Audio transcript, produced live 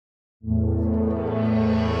I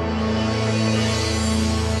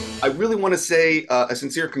really want to say a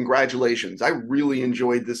sincere congratulations. I really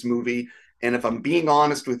enjoyed this movie. And if I'm being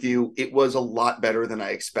honest with you, it was a lot better than I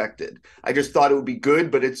expected. I just thought it would be good,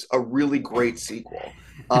 but it's a really great sequel.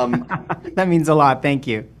 Um, That means a lot. Thank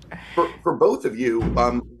you. for both of you,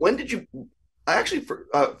 when did you? I actually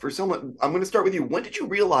for someone, I'm going to start with you. When did you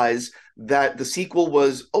realize that the sequel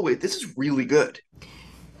was? Oh wait, this is really good.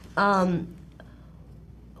 Um,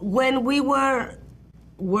 when we were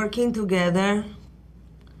working together,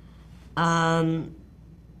 um,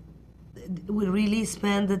 we really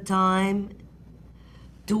spent the time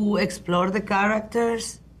to explore the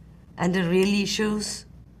characters and the real issues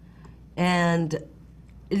and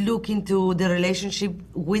look into the relationship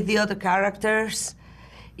with the other characters.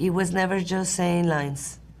 It was never just saying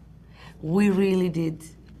lines. We really did,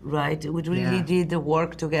 right? We really did the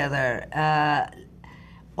work together,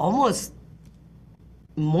 almost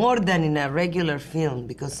more than in a regular film,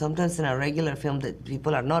 because sometimes in a regular film that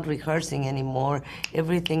people are not rehearsing anymore.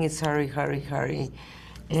 Everything is hurry, hurry, hurry.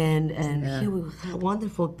 And here we had a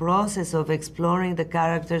wonderful process of exploring the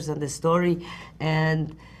characters and the story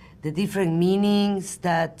and the different meanings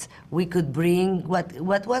that we could bring.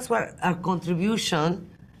 What was our contribution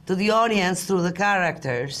to the audience through the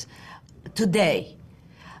characters today?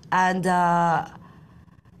 And I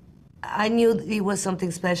knew it was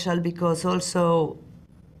something special because also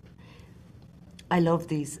I love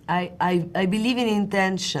this. I believe in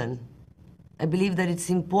intention. I believe that it's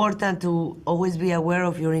important to always be aware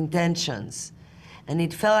of your intentions. And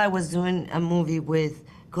it felt I was doing a movie with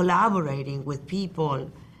collaborating with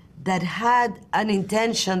people that had an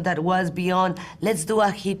intention that was beyond, let's do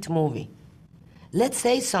a hit movie. Let's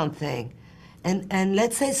say something. And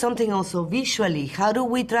let's say something also visually. How do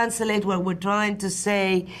we translate what we're trying to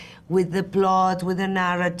say with the plot, with the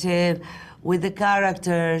narrative, with the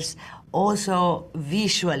characters, also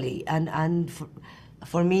visually? And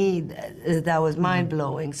for me, that was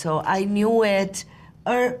mind-blowing. So I knew it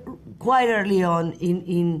quite early on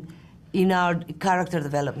in our character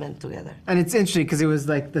development together. And it's interesting because it was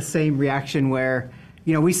like the same reaction where,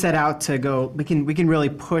 you know, we set out to go, we can really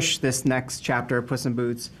push this next chapter of Puss in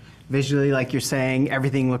Boots. Visually, like you're saying,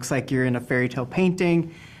 everything looks like you're in a fairy tale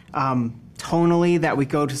painting. Tonally, that we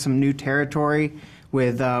go to some new territory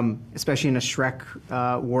with, especially in a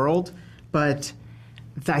Shrek world. But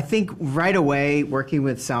I think right away, working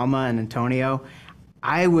with Salma and Antonio,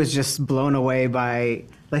 I was just blown away by,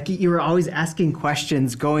 like, you were always asking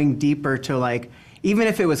questions, going deeper to, like, even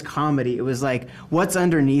if it was comedy, it was like, what's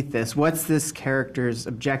underneath this? What's this character's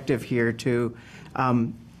objective here to,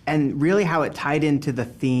 and really how it tied into the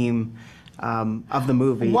theme of the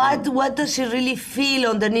movie. What does she really feel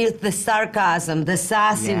underneath the sarcasm, the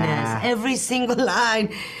sassiness, every single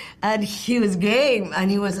line? And he was game,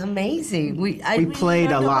 and he was amazing. We really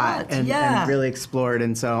played a learned lot and really explored,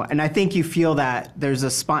 and I think you feel that there's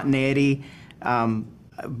a spontaneity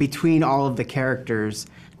between all of the characters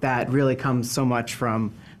that really comes so much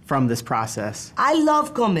from this process. I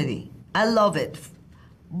love comedy. I love it.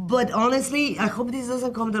 But honestly, I hope this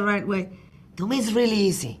doesn't come the right way. To me, it's really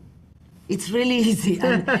easy. It's really easy.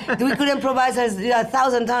 And we could improvise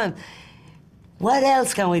 1,000 times. What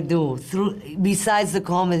else can we do besides the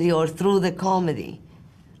comedy or through the comedy?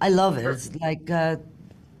 I love it. It's like, I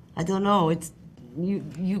don't know. It's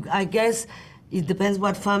you. I guess it depends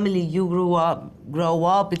what family you grow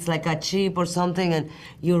up. It's like a chip or something, and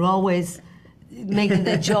you're always making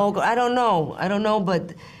the joke. I don't know.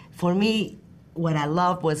 But for me, what I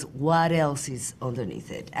love was what else is underneath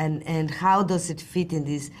it, and how does it fit in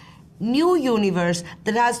this new universe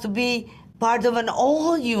that has to be part of an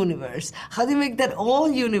old universe. How do you make that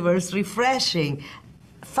old universe refreshing,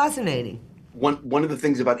 fascinating? One of the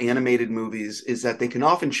things about animated movies is that they can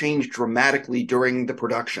often change dramatically during the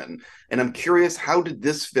production. And I'm curious, how did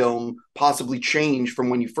this film possibly change from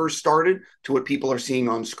when you first started to what people are seeing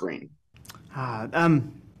on screen?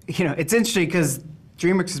 You know, it's interesting because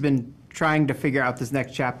DreamWorks has been trying to figure out this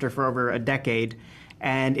next chapter for over a decade,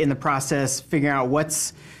 and in the process, figuring out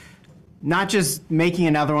what's not just making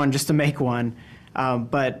another one just to make one,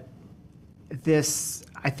 but this,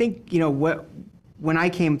 I think, you know, when I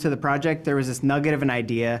came to the project, there was this nugget of an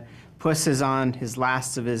idea. Puss is on his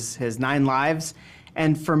last of his 9 lives,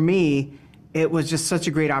 and for me, it was just such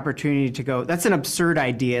a great opportunity to go, that's an absurd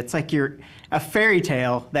idea. It's like you're a fairy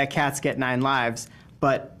tale that cats get 9 lives,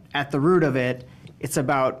 but at the root of it, it's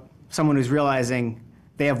about someone who's realizing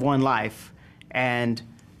they have 1 life, and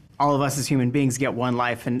all of us as human beings get 1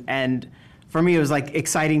 life. And for me, it was like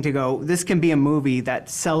exciting to go, this can be a movie that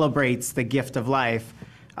celebrates the gift of life.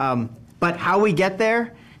 But how we get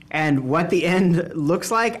there, And what the end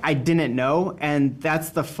looks like, I didn't know. And that's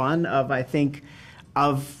the fun of, I think,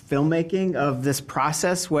 of filmmaking, of this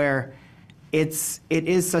process where it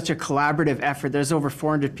is such a collaborative effort. There's over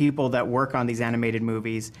 400 people that work on these animated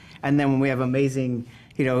movies. And then when we have amazing,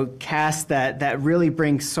 cast that really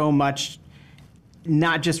brings so much,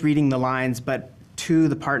 not just reading the lines, but to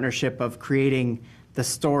the partnership of creating the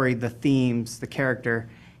story, the themes, the character.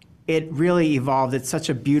 It really evolved. It's such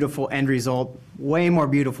a beautiful end result, way more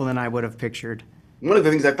beautiful than I would have pictured. One of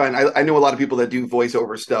the things I find, I know a lot of people that do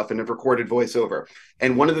voiceover stuff and have recorded voiceover.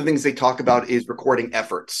 And one of the things they talk about is recording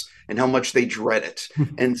efforts and how much they dread it.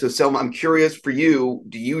 And so, Selma, I'm curious for you,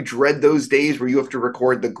 do you dread those days where you have to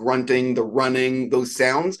record the grunting, the running, those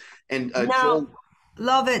sounds? And no, Joel...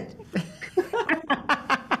 love it.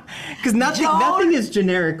 Because nothing is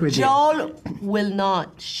generic with Joel will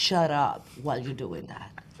not shut up while you're doing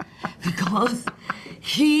that. Because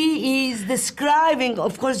he is describing,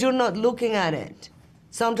 of course, you're not looking at it.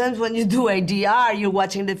 Sometimes when you do ADR, you're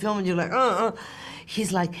watching the film and you're like,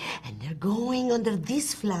 He's like, and they're going under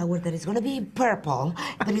this flower that is going to be purple,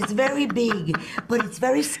 but it's very big, but it's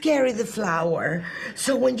very scary, the flower.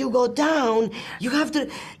 So when you go down, you have to,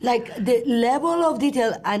 like, the level of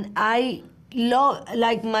detail, and I love,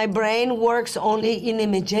 like, my brain works only in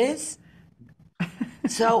images.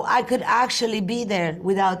 So I could actually be there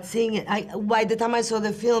without seeing it. By the time I saw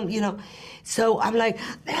the film, so I'm like,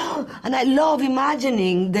 oh, and I love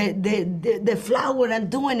imagining the flower and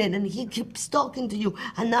doing it, and he keeps talking to you,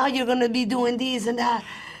 and now you're gonna be doing this and that.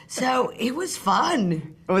 So it was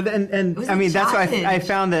fun. Oh, and I mean, that's why I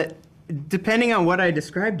found that depending on what I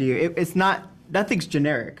described to you, it's nothing's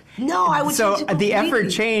generic. No, I would. So the effort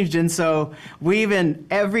changed, and so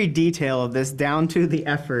every detail of this, down to the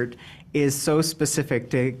effort, is so specific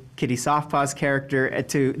to Kitty Softpaws' character.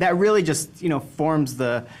 That really just forms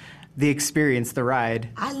the experience, the ride.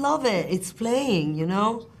 I love it. It's playing,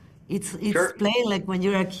 It's sure. Playing like when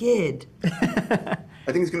you're a kid. I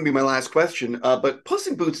think it's going to be my last question, but Puss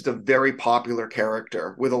in Boots is a very popular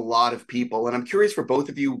character with a lot of people, and I'm curious for both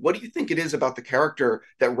of you, what do you think it is about the character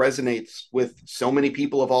that resonates with so many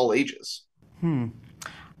people of all ages? I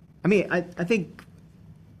mean, I think,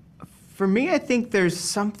 for me, I think there's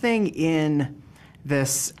something in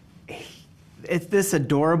this, it's this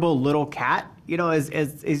adorable little cat,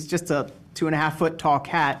 is just a 2.5 foot tall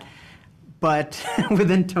cat, but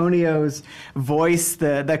with Antonio's voice,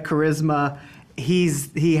 the charisma,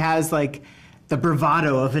 he has like the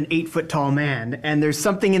bravado of an 8 foot tall man. And there's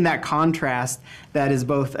something in that contrast that is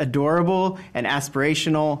both adorable and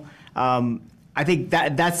aspirational. I think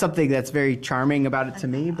that's something that's very charming about it to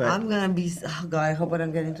me. But I'm gonna be. Oh God, I hope I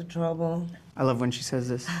don't get into trouble. I love when she says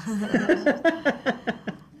this.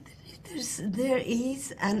 There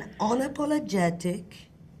is an unapologetic,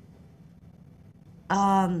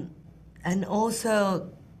 and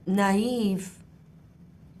also naive,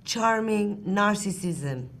 charming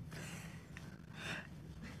narcissism.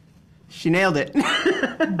 She nailed it.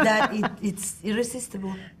 That it's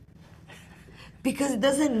irresistible. Because it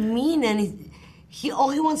doesn't mean anything.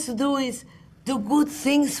 All he wants to do is do good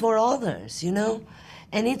things for others,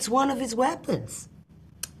 And it's one of his weapons.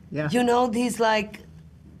 Yeah. These like,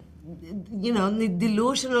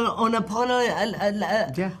 delusional,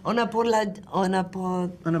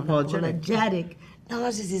 unapologetic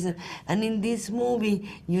narcissism. And in this movie,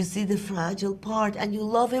 you see the fragile part, and you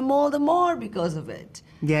love him all the more because of it.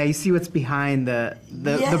 Yeah, you see what's behind the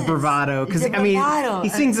Yes, bravado. Because, I mean, he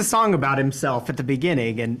sings a song about himself at the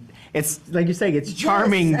beginning, and it's, like you're saying, it's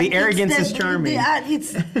charming. Yes, the arrogance is charming.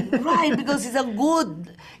 It's right, because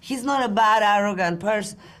he's not a bad, arrogant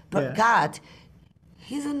person, but cat.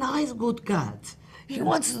 He's a nice, good cat. He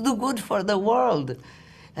wants to do good for the world.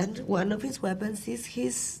 And one of his weapons is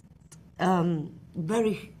his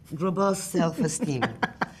very robust self-esteem.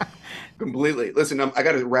 Completely. Listen, I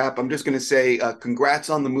got to wrap. I'm just going to say congrats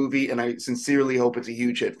on the movie, and I sincerely hope it's a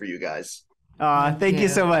huge hit for you guys. Thank you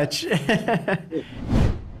so much.